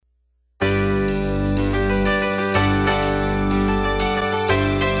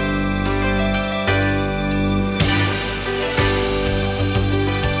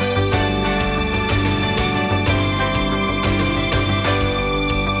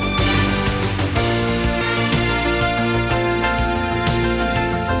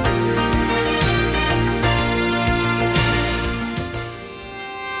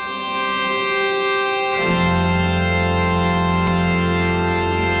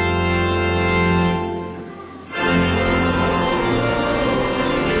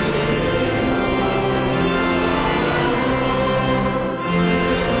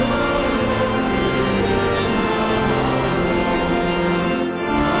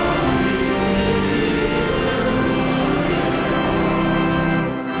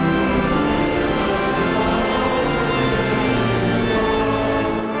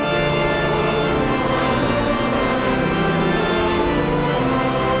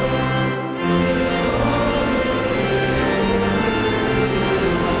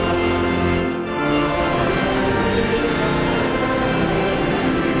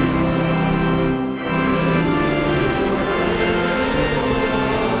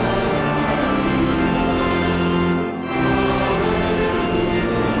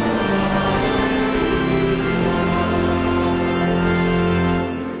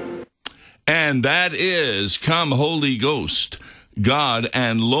and that is Come Holy Ghost, God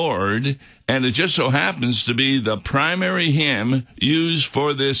and Lord, and it just so happens to be the primary hymn used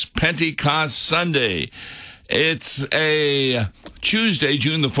for this Pentecost Sunday. It's a Tuesday,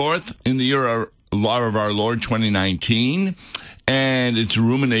 June the 4th, in the year of our Lord 2019, and it's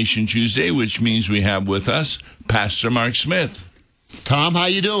Rumination Tuesday, which means we have with us Pastor Mark Smith. Tom, how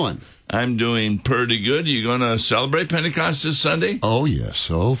you doing? I'm doing pretty good. Are you going to celebrate Pentecost this Sunday? Oh, yes.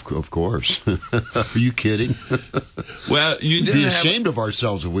 Oh, of course. Are you kidding? Well, you didn't be ashamed of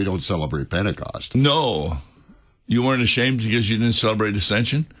ourselves if we don't celebrate Pentecost. No. You weren't ashamed because you didn't celebrate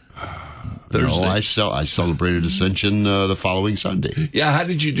Ascension? Thursday? No, I celebrated Ascension the following Sunday. Yeah, how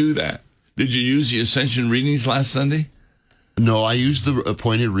did you do that? Did you use the Ascension readings last Sunday? No, I used the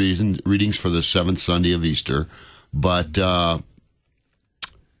appointed readings for the seventh Sunday of Easter, but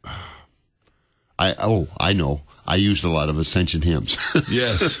I know. I used a lot of Ascension hymns.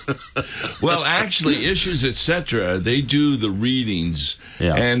 Yes. Well, actually, Issues, etc., they do the readings.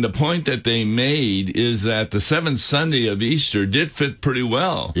 Yeah. And the point that they made is that the seventh Sunday of Easter did fit pretty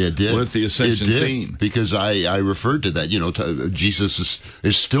well It did. with the Ascension theme. Because I referred to that. Jesus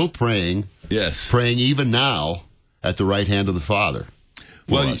is still praying. Yes. Praying even now at the right hand of the Father.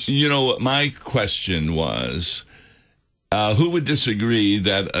 Well, you know what my question was, who would disagree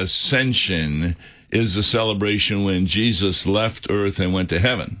that Ascension is a celebration when Jesus left earth and went to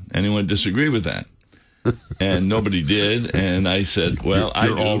heaven? Anyone disagree with that? And nobody did. And I said, well,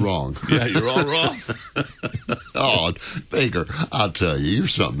 you're all wrong. Yeah, you're all wrong. Oh, Baker, I'll tell you, you're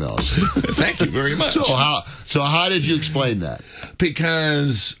something else. Thank you very much. So how did you explain that?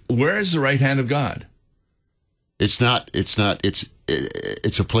 Because where is the right hand of God? It's a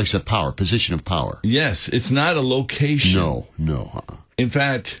place of power, position of power. Yes, it's not a location. No. In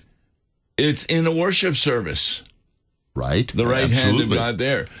fact, it's in a worship service. Right. The right hand of Absolutely. God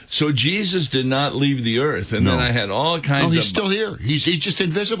there. So Jesus did not leave the earth. And No. then I had all kinds of... he's still here. He's just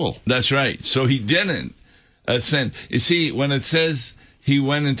invisible. That's right. So he didn't ascend. You see, when it says he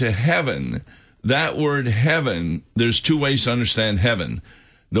went into heaven, that word heaven, there's two ways to understand heaven.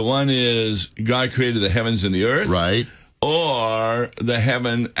 The one is God created the heavens and the earth. Right. Or the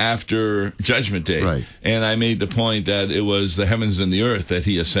heaven after Judgment Day. Right. And I made the point that it was the heavens and the earth that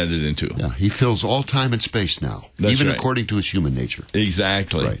he ascended into. Yeah, he fills all time and space now, That's even right. according to his human nature.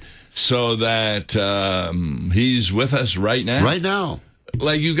 Exactly. Right. So that he's with us right now. Right now.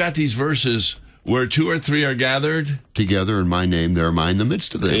 Like you got these verses where two or three are gathered. Together in my name, there am I in the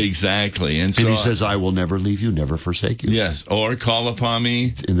midst of them. Exactly. And so And he says, I will never leave you, never forsake you. yes. Or call upon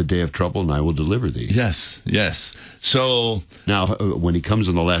me. In the day of trouble, and I will deliver thee. Yes. So, Now, when he comes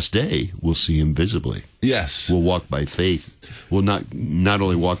on the last day, we'll see him visibly. yes. We'll walk by faith. We'll not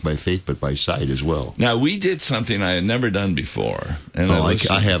only walk by faith, but by sight as well. Now, we did something I had never done before. And I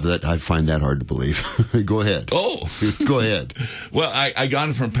have that. I find that hard to believe. Go ahead. Oh. Go ahead. Well, I got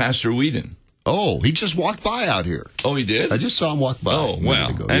it from Pastor Whedon. Oh, he just walked by out here. Oh, he did? I just saw him walk by. Oh, a minute well.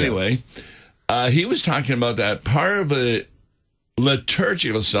 ago. Yeah. Anyway, he was talking about that part of a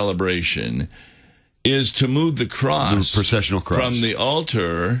liturgical celebration is to move the cross. The processional cross. From the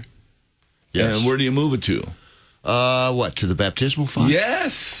altar. Yes. And where do you move it to? What, to the baptismal font?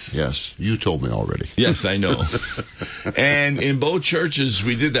 Yes. Yes, you told me already. Yes, I know. And in both churches,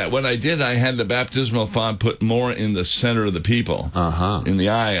 we did that. What I did, I had the baptismal font put more in the center of the people, in the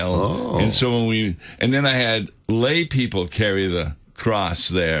aisle. Oh. And so and then I had lay people carry the cross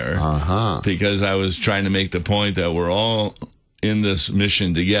there, because I was trying to make the point that we're all in this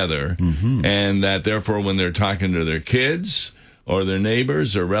mission together, and that therefore when they're talking to their kids or their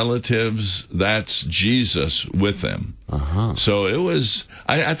neighbors or relatives, that's Jesus with them. So it was,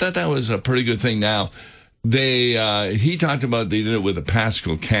 I thought that was a pretty good thing. Now, he talked about they did it with a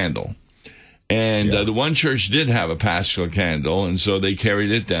Paschal candle. And the one church did have a Paschal candle, and so they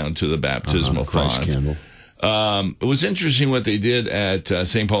carried it down to the baptismal Christ font. candle. It was interesting what they did at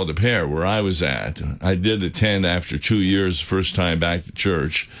St. Paul de Pere, where I was at. I did attend after 2 years, first time back to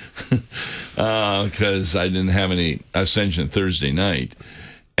church, because I didn't have any Ascension Thursday night.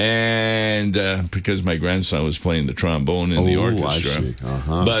 And because my grandson was playing the trombone in the orchestra. I see.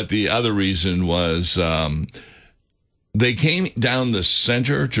 But the other reason was they came down the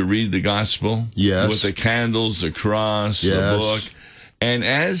center to read the gospel. Yes. With the candles, the cross, Yes. the book. And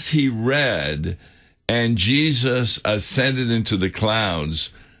as he read, and Jesus ascended into the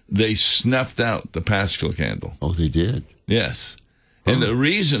clouds, they snuffed out the Paschal candle. Oh, they did? Yes. And the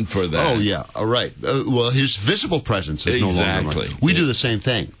reason for that... Oh, yeah. All right. Well, his visible presence is no longer Exactly. We do the same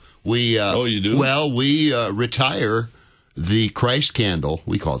thing. We Oh, you do? Well, we retire the Christ candle.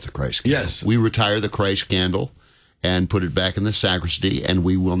 We call it the Christ candle. Yes. We retire the Christ candle, and put it back in the sacristy, and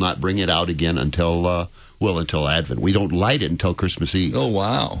we will not bring it out again until Advent. We don't light it until Christmas Eve. Oh,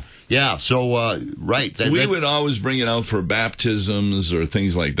 wow. Yeah, so, right. We would always bring it out for baptisms or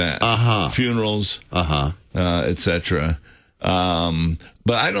things like that. Funerals, etc. But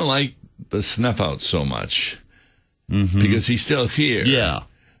I don't like the snuff out so much because he's still here. Yeah.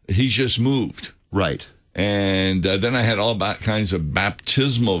 He's just moved. Right. And then I had all kinds of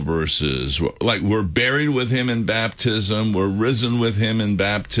baptismal verses, like we're buried with him in baptism, we're risen with him in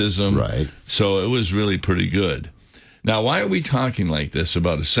baptism. Right. So it was really pretty good. Now, why are we talking like this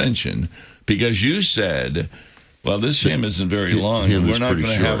about Ascension? Because you said, well, this hymn isn't very long. We're not going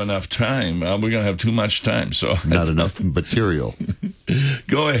to have enough time. We're going to have too much time. So not enough material.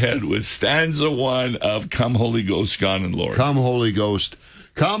 Go ahead with stanza 1 of Come Holy Ghost, God and Lord. Come Holy Ghost.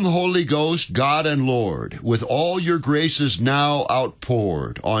 Come, Holy Ghost, God and Lord, with all your graces now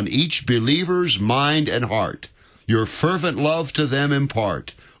outpoured on each believer's mind and heart. Your fervent love to them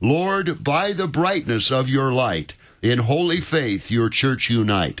impart. Lord, by the brightness of your light, in holy faith your church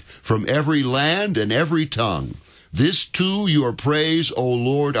unite, from every land and every tongue. This too your praise, O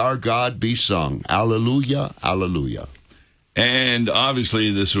Lord our God, be sung. Alleluia, alleluia. And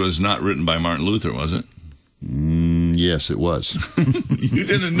obviously this was not written by Martin Luther, was it? Yes, it was. You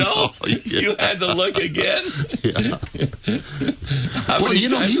didn't know? You had to look again? Yeah. Well,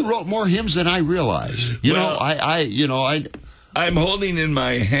 he wrote more hymns than I realize. I'm holding in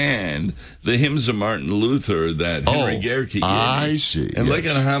my hand the hymns of Martin Luther that Henry Gehrke gave me. I see. And look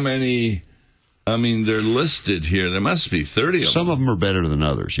at how many, they're listed here. There must be 30 of them. Some of them are better than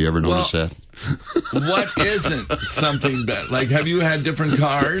others. You ever notice that? What isn't something better? Like, have you had different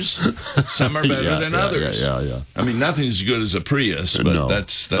cars? Some are better than others. Yeah. Nothing's as good as a Prius, but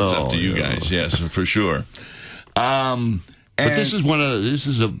that's up to you guys. Yes, for sure. But this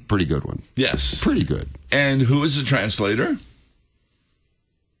is a pretty good one. Yes. Pretty good. And who is the translator?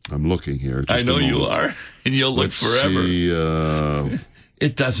 I'm looking here. I know you are, and you'll look forever. See,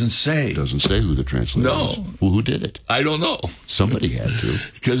 it doesn't say. It doesn't say who the translator is. Well, who did it? I don't know. Somebody had to.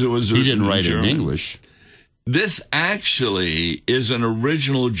 Because it was he didn't write it in English. This actually is an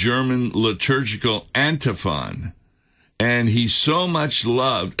original German liturgical antiphon. And he so much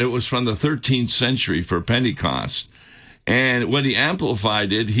loved, it was from the 13th century for Pentecost. And when he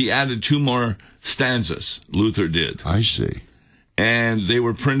amplified it, he added 2 more stanzas, Luther did. I see. And they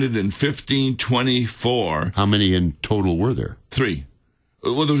were printed in 1524. How many in total were there? 3.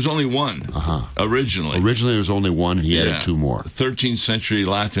 Well, there was only 1 originally. Originally, there was only 1, and he added 2 more. 13th century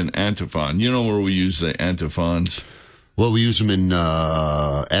Latin antiphon. You know where we use the antiphons? Well, we use them in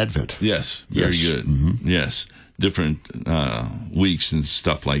Advent. Yes, very good. Mm-hmm. Yes, different weeks and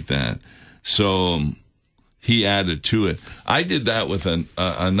stuff like that. So he added to it. I did that with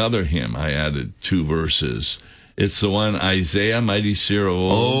another hymn. I added 2 verses. It's the one, Isaiah, Mighty Seer of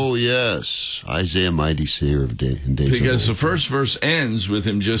Old. Oh, yes. Isaiah, Mighty Seer of Days of Old. Because the first verse ends with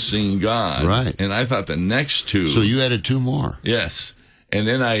him just singing God. Right. And I thought the next 2. So you added 2 more. Yes. And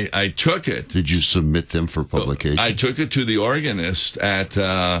then I took it. Did you submit them for publication? I took it to the organist at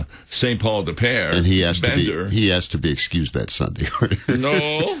St. Paul de Pere. And he asked to be excused that Sunday.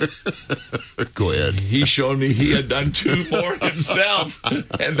 No. Go ahead. He showed me he had done 2 more himself.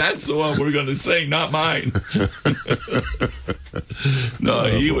 And that's the one we're going to sing, not mine. No,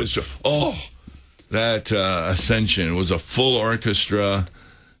 he was... that Ascension was a full orchestra.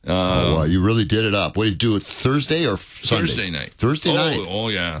 Wow, you really did it up. What did you do it Thursday or Sunday? Thursday night. Thursday night. Oh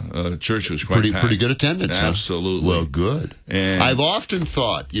yeah, church was quite packed. Pretty good attendance. Absolutely. Huh? Well, good. And I've often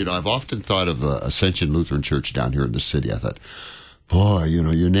thought of Ascension Lutheran Church down here in the city. I thought, boy,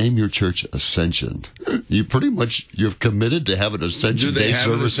 you name your church Ascension. You've committed to have an Ascension Day service. Do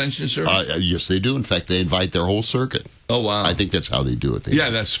they have an Ascension service? Yes, they do. In fact, they invite their whole circuit. Oh, wow. I think that's how they do it.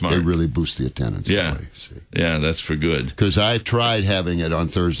 That's smart. They really boost the attendance. Yeah. That way, see. Yeah, that's for good. Because I've tried having it on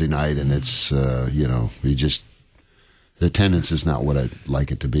Thursday night, and it's, the attendance is not what I'd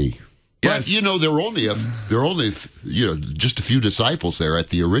like it to be. Yes. But, there were only just a few disciples there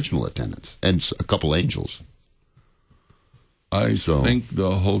at the original attendance, and a couple angels. I think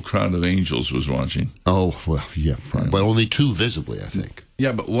the whole crowd of angels was watching. Oh, well, yeah. But only 2 visibly, I think.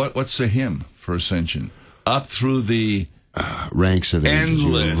 Yeah, but what's the hymn for Ascension? Up through the... ranks of angels.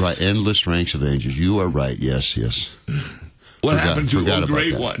 Endless. Right, endless ranks of angels. You are right. Yes. What happened to the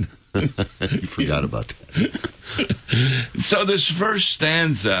great one? You forgot about that. So this first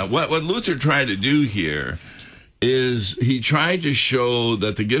stanza, what Luther tried to do here is he tried to show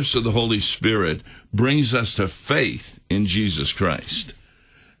that the gifts of the Holy Spirit brings us to faith in Jesus Christ.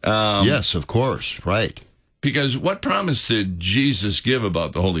 Yes, of course. Right. Because what promise did Jesus give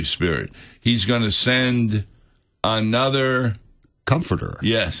about the Holy Spirit? He's going to send another Comforter.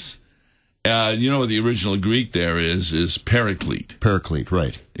 Yes. You know what the original Greek there is paraclete. Paraclete,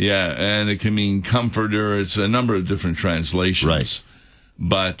 right. Yeah, and it can mean comforter. It's a number of different translations. Right.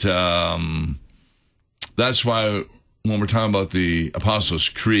 But that's why when we're talking about the Apostles'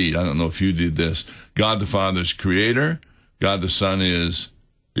 Creed, I don't know if you did this, God the Father is creator, God the Son is...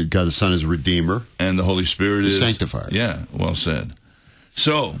 God the Son is Redeemer. And the Holy Spirit is... Sanctifier. Yeah, well said.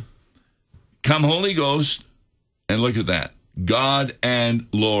 So, come Holy Ghost, and look at that. God and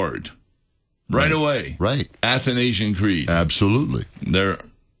Lord. Right away. Right. Athanasian Creed. Absolutely. They're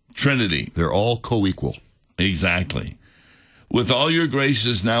Trinity. They're all co-equal. Exactly. With all your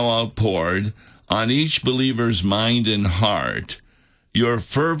graces now outpoured on each believer's mind and heart, your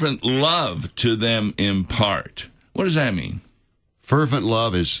fervent love to them impart. What does that mean? Fervent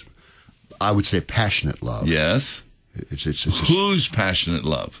love is, I would say, passionate love. Yes. It's whose passionate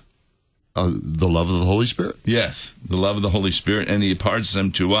love? The love of the Holy Spirit. Yes, the love of the Holy Spirit, and he imparts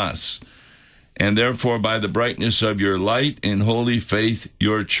them to us. And therefore, by the brightness of your light in holy faith,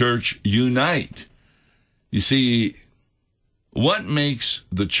 your church unite. You see, what makes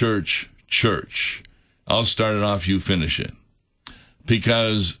the church church? I'll start it off, you finish it.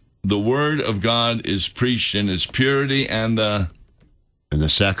 Because the word of God is preached in its purity and the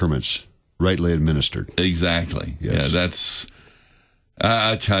sacraments rightly administered. Exactly. Yes. Yeah, that's...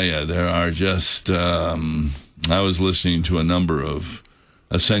 I tell you, there are just... I was listening to a number of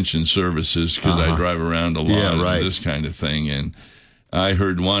Ascension services because I drive around a lot and this kind of thing, and I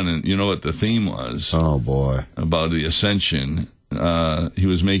heard one, and you know what the theme was? Oh, boy. About the Ascension. He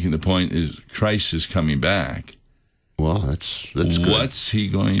was making the point is Christ is coming back. Well, that's good. What's he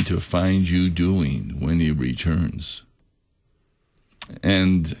going to find you doing when he returns?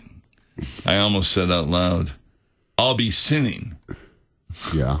 And I almost said out loud, I'll be sinning.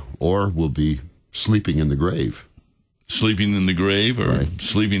 Yeah, or we'll be sleeping in the grave. Sleeping in the grave or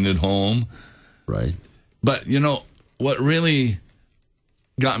sleeping at home. Right. But, you know, what really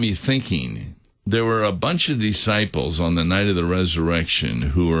got me thinking, there were a bunch of disciples on the night of the resurrection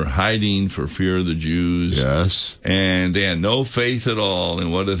who were hiding for fear of the Jews. Yes. And they had no faith at all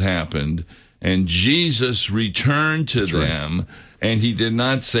in what had happened. And Jesus returned to them, and he did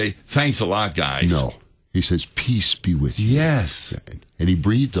not say, thanks a lot, guys. No. He says, peace be with you. Yes. And he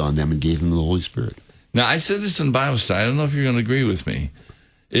breathed on them and gave them the Holy Spirit. Now, I said this in Bible study. I don't know if you're going to agree with me.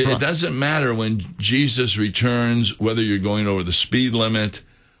 It doesn't matter when Jesus returns, whether you're going over the speed limit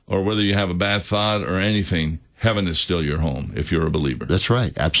or whether you have a bad thought or anything. Heaven is still your home if you're a believer. That's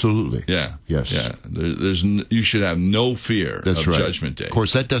right. Absolutely. Yeah. Yes. Yeah. You should have no fear of Judgment Day. Of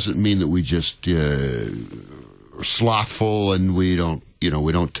course, that doesn't mean that we just slothful and we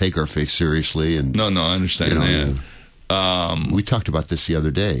don't take our faith seriously. And no, I understand that. We talked about this the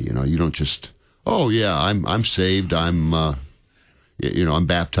other day. You don't just, oh yeah, I'm saved. I'm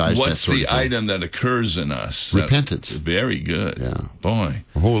baptized. What's the item that occurs in us? Repentance. Very good. Yeah. Boy.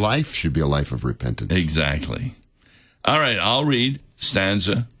 The whole life should be a life of repentance. Exactly. All right, I'll read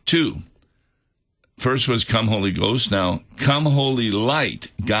stanza 2. First was Come Holy Ghost. Now, Come Holy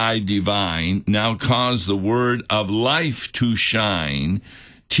Light, Guide Divine. Now cause the word of life to shine.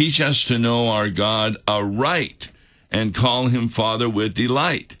 Teach us to know our God aright and call him Father with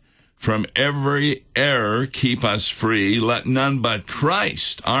delight. From every error keep us free. Let none but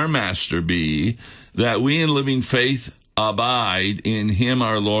Christ our Master be, that we in living faith abide in him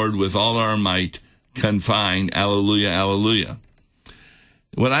our Lord with all our might confine. Alleluia, alleluia.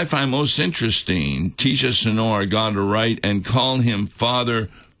 What I find most interesting, teach us to know our God aright and call him Father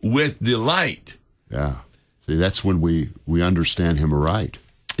with delight. Yeah. See, that's when we understand him aright.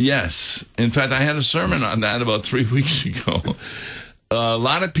 Yes. In fact, I had a sermon on that about 3 weeks ago. A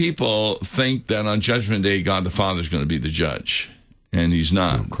lot of people think that on Judgment Day, God the Father is going to be the judge, and he's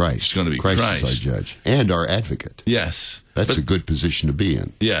not. No, Christ. It's going to be Christ. Christ is our judge and our advocate. Yes. That's a good position to be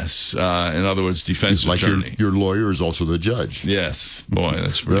in. Yes. In other words, defense like attorney. Your lawyer is also the judge. Yes. Boy,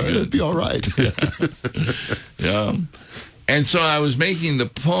 that's pretty good. That'd be all right. Yeah. And so I was making the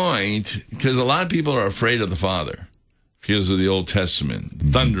point, because a lot of people are afraid of the Father because of the Old Testament,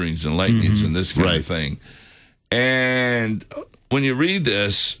 thunderings and lightnings and this kind of thing. And when you read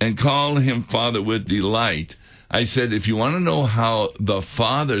this, and call him Father with delight, I said, if you want to know how the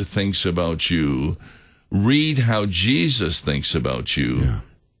Father thinks about you, read how Jesus thinks about you. Yeah.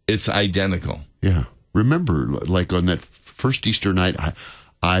 It's identical. Yeah. Remember, like on that first Easter night,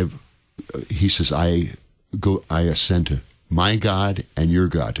 he says, I ascend to my God and your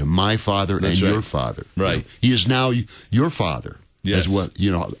God, to my Father and your Father. Right. He is now your Father. Yes. As well,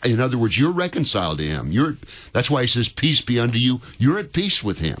 in other words, you're reconciled to him. That's why he says, peace be unto you. You're at peace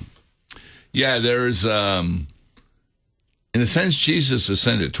with him. Yeah, there's In a sense, Jesus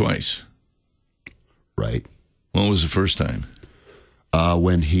ascended twice. Right. When was the first time?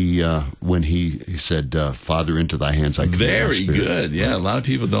 When he said, "Father, into thy hands I commit my spirit." Very good. Yeah, a lot of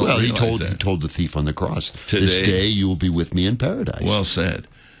people don't realize that. He told the thief on the cross, Today, "This day you will be with me in paradise." Well said.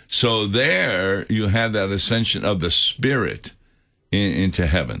 So there you have that ascension of the Spirit into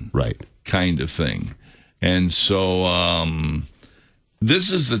heaven. Right. Kind of thing. And so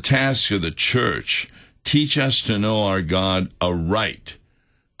this is the task of the church. Teach us to know our God aright.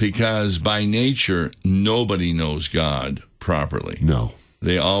 Because by nature, nobody knows God properly. No.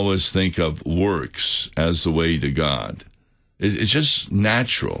 They always think of works as the way to God. It's just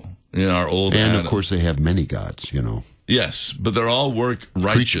natural in our old And, Adam. of course, they have many gods, Yes, but they're all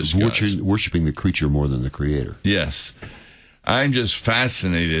righteous gods. Worshipping the creature more than the creator. Yes. I'm just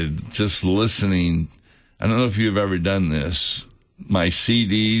fascinated just listening. I don't know if you've ever done this. My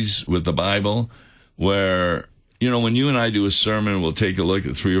CDs with the Bible, where... when you and I do a sermon, we'll take a look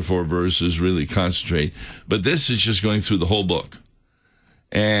at 3 or 4 verses, really concentrate. But this is just going through the whole book.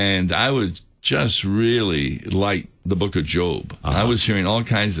 And I would just really like the book of Job. I was hearing all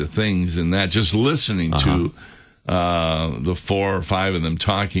kinds of things in that, just listening to the 4 or 5 of them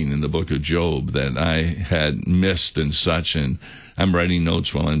talking in the book of Job that I had missed and such. And I'm writing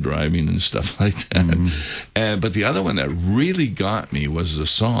notes while I'm driving and stuff like that. But the other one that really got me was the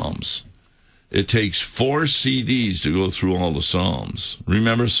Psalms. It takes 4 CDs to go through all the Psalms.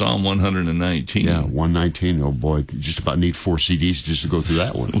 Remember Psalm 119? Yeah, 119. Oh, boy. You just about need 4 CDs just to go through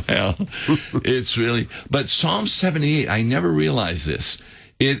that one. Well, it's really... But Psalm 78, I never realized this.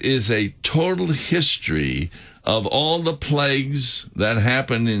 It is a total history of all the plagues that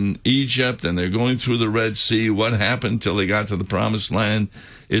happened in Egypt, and they're going through the Red Sea, what happened till they got to the Promised Land.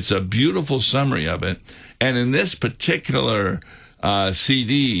 It's a beautiful summary of it. And in this particular...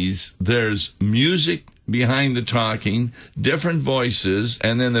 CDs, there's music behind the talking, different voices,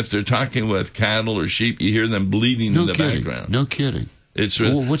 and then if they're talking with cattle or sheep, you hear them bleating in the background. No kidding. It's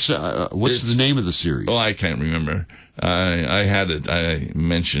what's the name of the series? Oh, I can't remember. I had it. I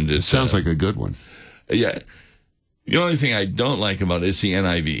mentioned it. It sounds like a good one. Yeah. The only thing I don't like about it is the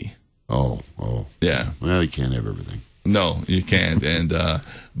NIV. Oh. Yeah. Well, you can't have everything. No, you can't. And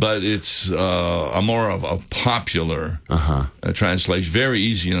but it's a more of a popular translation, very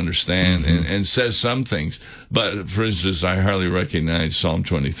easy to understand, and says some things. But for instance, I hardly recognize Psalm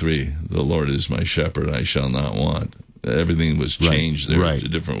 23. The Lord is my shepherd; I shall not want. Everything was changed there to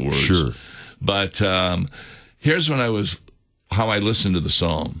different words. Sure. But here's how I listened to the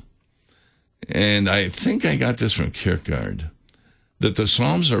Psalm, and I think I got this from Kierkegaard, that the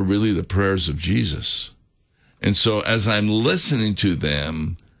Psalms are really the prayers of Jesus. And so as I'm listening to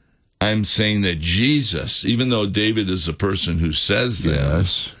them, I'm saying that Jesus, even though David is the person who says them,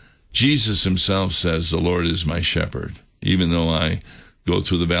 Jesus himself says, the Lord is my shepherd. Even though I go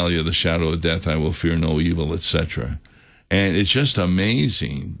through the valley of the shadow of death, I will fear no evil, etc. And it's just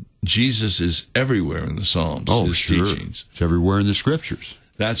amazing. Jesus is everywhere in the Psalms, his teachings. It's everywhere in the Scriptures.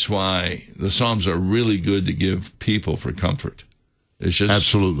 That's why the Psalms are really good to give people for comfort. It's just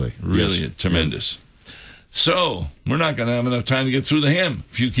absolutely really tremendous. Yes. So, we're not going to have enough time to get through the hymn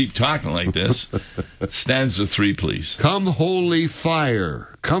if you keep talking like this. Stanza 3, please. Come, holy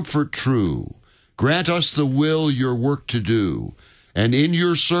fire, comfort true. Grant us the will your work to do, and in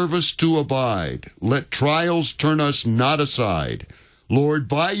your service to abide. Let trials turn us not aside. Lord,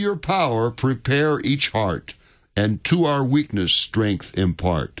 by your power prepare each heart, and to our weakness strength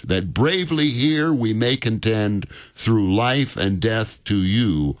impart, that bravely here we may contend, through life and death to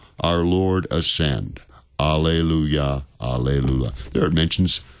you, our Lord, ascend. Alleluia, alleluia. There it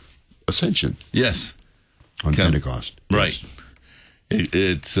mentions ascension. Yes. On Pentecost. Right. Yes.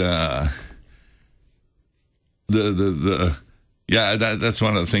 It's that's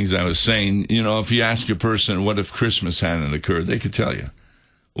one of the things I was saying. If you ask a person, what if Christmas hadn't occurred, they could tell you.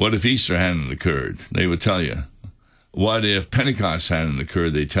 What if Easter hadn't occurred? They would tell you. What if Pentecost hadn't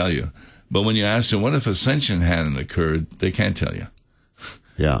occurred? They tell you. But when you ask them, what if Ascension hadn't occurred? They can't tell you.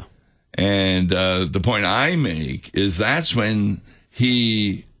 Yeah. And the point I make is that's when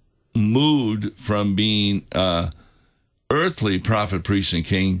he moved from being earthly prophet, priest, and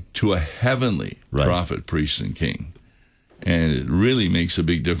king to a heavenly prophet, priest, and king. And it really makes a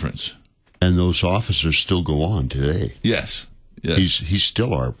big difference. And those officers still go on today. Yes. He's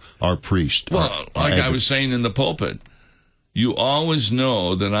still our priest. Well, I was saying in the pulpit, you always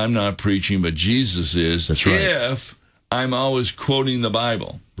know that I'm not preaching, but Jesus is. That's right. If I'm always quoting the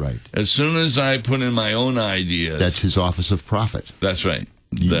Bible. Right. As soon as I put in my own ideas. That's his office of prophet. That's right.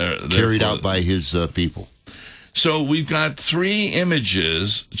 Carried out by his people. So we've got 3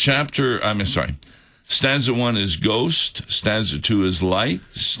 images, Stanza 1 is ghost. Stanza 2 is light.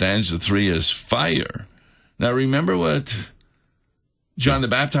 Stanza 3 is fire. Now, remember what John the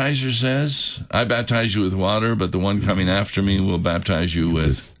Baptizer says? I baptize you with water, but the one coming after me will baptize you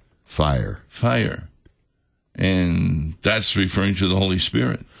with fire. Fire. And that's referring to the Holy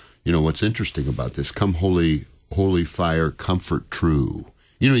Spirit. You know, what's interesting about this, come holy fire, comfort true.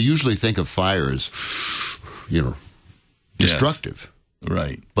 You know, you usually think of fire as, destructive. Yes.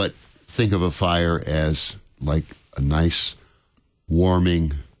 Right. But think of a fire as like a nice,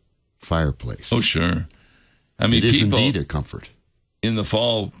 warming fireplace. Oh, sure. I mean, it is people indeed a comfort. In the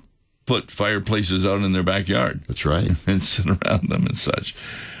fall, put fireplaces out in their backyard. That's right. And sit around them and such.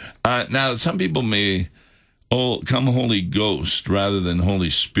 Now, some people may, come Holy Ghost rather than Holy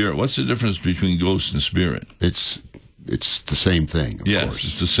Spirit. What's the difference between ghost and spirit? It's the same thing, of course.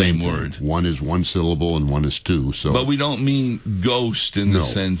 It's the same word. One is one syllable and one is two. So, but we don't mean ghost in the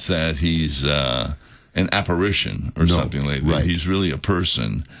sense that he's an apparition or something like that. Right. He's really a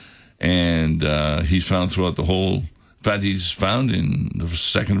person, and he's found throughout the whole. In fact, he's found in the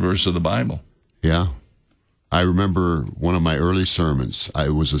second verse of the Bible. Yeah. I remember one of my early sermons.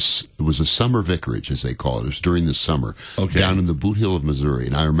 It was a summer vicarage, as they call it. It was during the summer, down in the Boot Hill of Missouri.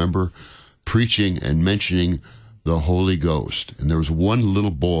 And I remember preaching and mentioning the Holy Ghost. And there was one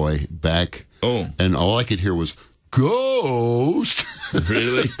little boy back, and all I could hear was, "Ghost!"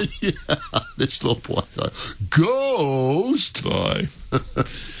 Really? Yeah, this little boy thought, "Ghost!" Boy.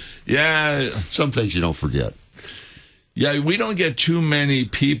 Yeah. Some things you don't forget. Yeah, we don't get too many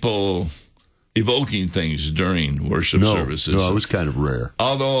people evoking things during worship services. No, it was kind of rare.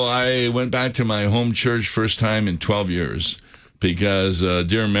 Although I went back to my home church first time in 12 years because a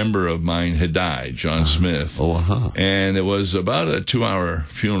dear member of mine had died, John Smith. And it was about a 2-hour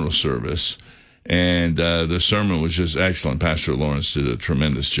funeral service. And the sermon was just excellent. Pastor Lawrence did a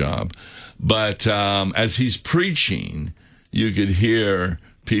tremendous job. But as he's preaching, you could hear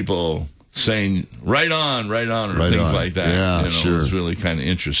people saying, right on, or things like that. Yeah, sure. It was really kind of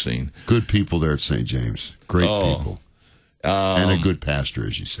interesting. Good people there at St. James. Great people. And a good pastor,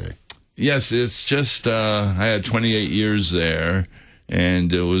 as you say. Yes, it's just, I had 28 years there,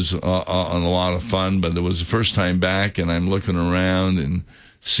 and it was a lot of fun, but it was the first time back, and I'm looking around and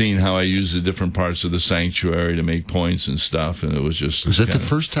seeing how I use the different parts of the sanctuary to make points and stuff, and it was just... Was that the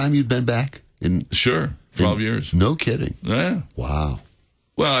first time you'd been back? Sure, 12 years. No kidding. Yeah. Wow.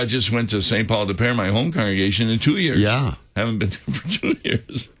 Well, I just went to St. Paul de Pere, my home congregation, in 2 years. Yeah. Haven't been there for 2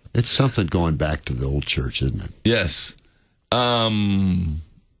 years. It's something going back to the old church, isn't it? Yes. Didn't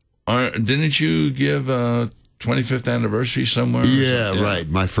you give a 25th anniversary somewhere? Yeah, right.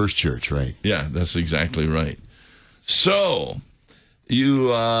 My first church, right. Yeah, that's exactly right. So, you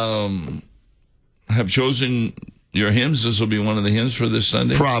have chosen your hymns. This will be one of the hymns for this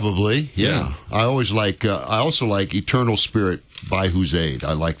Sunday? Probably, yeah. I also like Eternal Spirit by Whose Aid.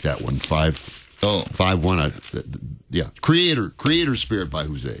 I like that one. 5-1. Yeah. Creator Spirit by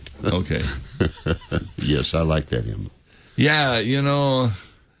Whose Aid. Okay. Yes, I like that hymn. Yeah,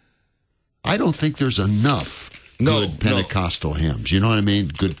 I don't think there's enough good Pentecostal hymns. You know what I mean?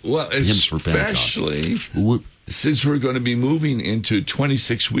 Good hymns for Pentecost. Especially since we're going to be moving into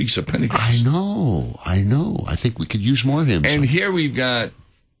 26 weeks of Pentecost. I know. I think we could use more hymns. And here we've got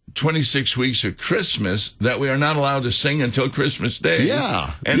 26 weeks of Christmas that we are not allowed to sing until Christmas Day.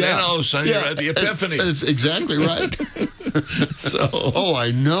 Yeah. And then all of a sudden you're at the Epiphany. That's exactly right.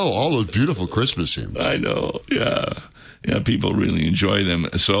 I know. All those beautiful Christmas hymns. I know. Yeah. Yeah, people really enjoy them.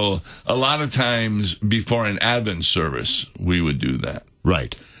 So a lot of times before an Advent service, we would do that.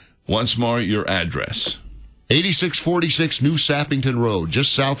 Right. Once more, your address. 8646 New Sappington Road,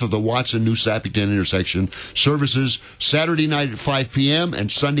 just south of the Watson-New Sappington intersection. Services Saturday night at 5 p.m.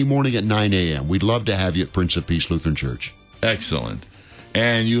 and Sunday morning at 9 a.m. We'd love to have you at Prince of Peace Lutheran Church. Excellent.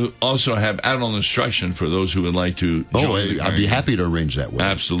 And you also have adult instruction for those who would like to join. I'd be happy to arrange that with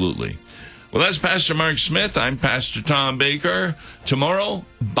Absolutely. Well, that's Pastor Mark Smith. I'm Pastor Tom Baker. Tomorrow,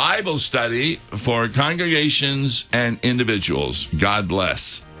 Bible study for congregations and individuals. God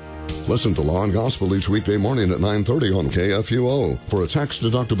bless. Listen to Law and Gospel each weekday morning at 9:30 on KFUO. For a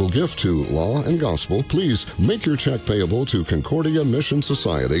tax-deductible gift to Law and Gospel, please make your check payable to Concordia Mission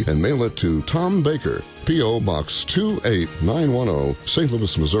Society and mail it to Tom Baker, P.O. Box 28910, St.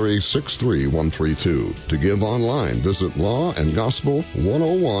 Louis, Missouri 63132. To give online, visit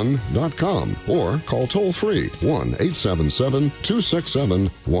lawandgospel101.com or call toll-free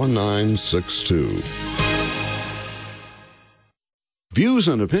 1-877-267-1962. Views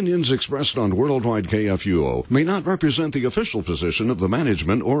and opinions expressed on Worldwide KFUO may not represent the official position of the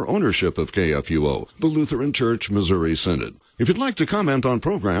management or ownership of KFUO, the Lutheran Church Missouri Synod. If you'd like to comment on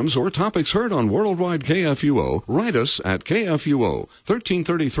programs or topics heard on Worldwide KFUO, write us at KFUO,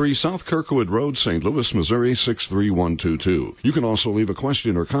 1333 South Kirkwood Road, St. Louis, Missouri, 63122. You can also leave a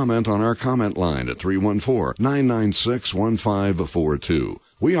question or comment on our comment line at 314-996-1542.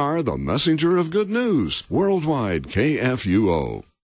 We are the messenger of good news, Worldwide KFUO.